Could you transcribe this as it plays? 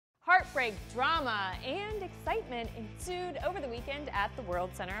heartbreak, drama, and excitement ensued over the weekend at the World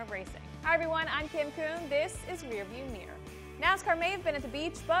Center of Racing. Hi everyone, I'm Coon. This is Rearview Mirror. NASCAR may have been at the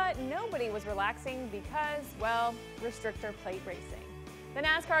beach, but nobody was relaxing because, well, restrictor plate racing. The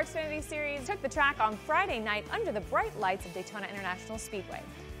NASCAR Xfinity Series took the track on Friday night under the bright lights of Daytona International Speedway.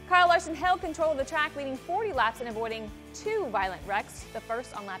 Kyle Larson held control of the track, leading 40 laps and avoiding 2 violent wrecks, the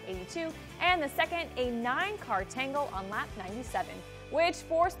first on lap 82 and the second a 9-car tangle on lap 97, which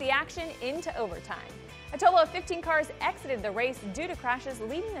forced the action into overtime. A total of 15 cars exited the race due to crashes,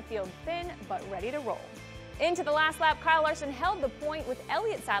 leaving the field thin but ready to roll. Into the last lap, Kyle Larson held the point with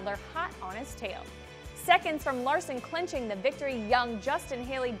Elliott Sadler hot on his tail. Seconds from Larson clinching the victory, young Justin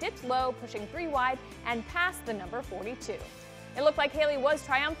Haley dipped low, pushing 3 wide and passed the number 42. It looked like Haley was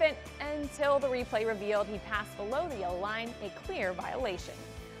triumphant until the replay revealed he passed below the yellow line, a clear violation.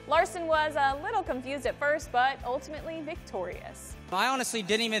 Larson was a little confused at first, but ultimately victorious. I honestly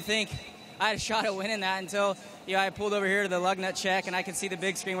didn't even think I had a shot at winning that until I pulled over here to the lug nut check and I could see the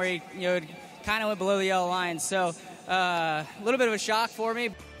big screen where he kind of went below the yellow line. So a little bit of a shock for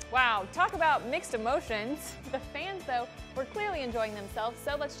me. Wow, talk about mixed emotions. The fans, though, were clearly enjoying themselves,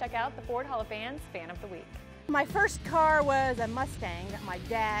 so let's check out the Ford Hall of Fans Fan of the Week. My first car was a Mustang that my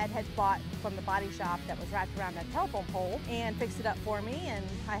dad had bought from the body shop that was wrapped around a telephone pole and fixed it up for me, and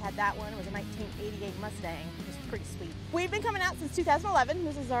I had that one. It was a 1988 Mustang. It was pretty sweet. We've been coming out since 2011.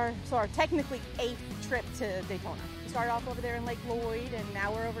 This is our technically 8th trip to Daytona. We started off over there in Lake Lloyd, and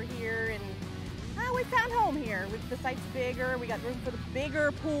now we're over here, and we found home here. The site's bigger. We got room for the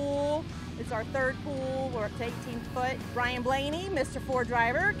bigger pool. It's our 3rd pool. We're up to 18 foot. Brian Blaney, Mr. Ford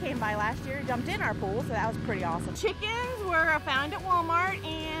driver, came by last year, jumped in our pool, so that was pretty awesome. Chickens were found at Walmart,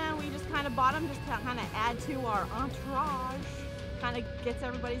 and we just kind of bought them just to kind of add to our entourage. Kind of gets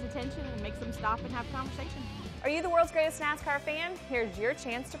everybody's attention and makes them stop and have a conversation. Are you the world's greatest NASCAR fan? Here's your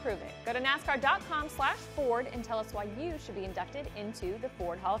chance to prove it. Go to NASCAR.com/Ford and tell us why you should be inducted into the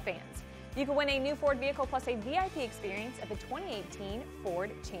Ford Hall of Fans. You can win a new Ford vehicle plus a VIP experience at the 2018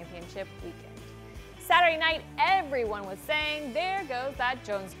 Ford Championship Weekend. Saturday night, everyone was saying, there goes that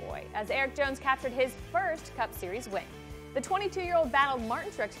Jones boy, as Eric Jones captured his first Cup Series win. The 22-year-old battled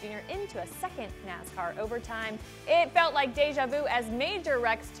Martin Truex Jr. into a second NASCAR overtime. It felt like deja vu as major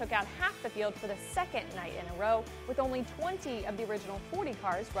wrecks took out half the field for the second night in a row, with only 20 of the original 40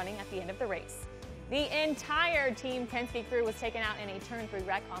 cars running at the end of the race. The entire Team Penske crew was taken out in a Turn 3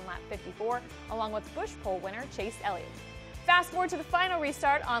 wreck on lap 54, along with Busch Pole winner Chase Elliott. Fast forward to the final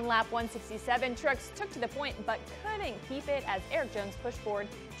restart on lap 167, Truex took to the point but couldn't keep it as Eric Jones pushed forward,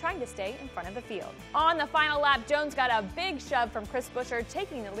 trying to stay in front of the field. On the final lap, Jones got a big shove from Chris Buescher,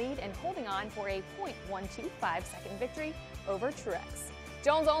 taking the lead and holding on for a 0.125-second victory over Truex.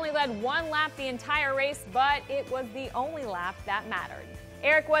 Jones only led 1 lap the entire race, but it was the only lap that mattered.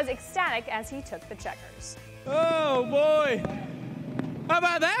 Eric was ecstatic as he took the checkers. Oh boy! How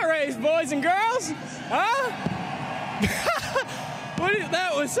about that race, boys and girls? Huh?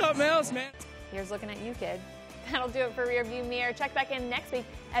 That was something else, man. Here's looking at you, kid. That'll do it for Rearview Mirror. Check back in next week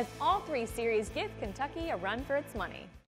as all 3 series give Kentucky a run for its money.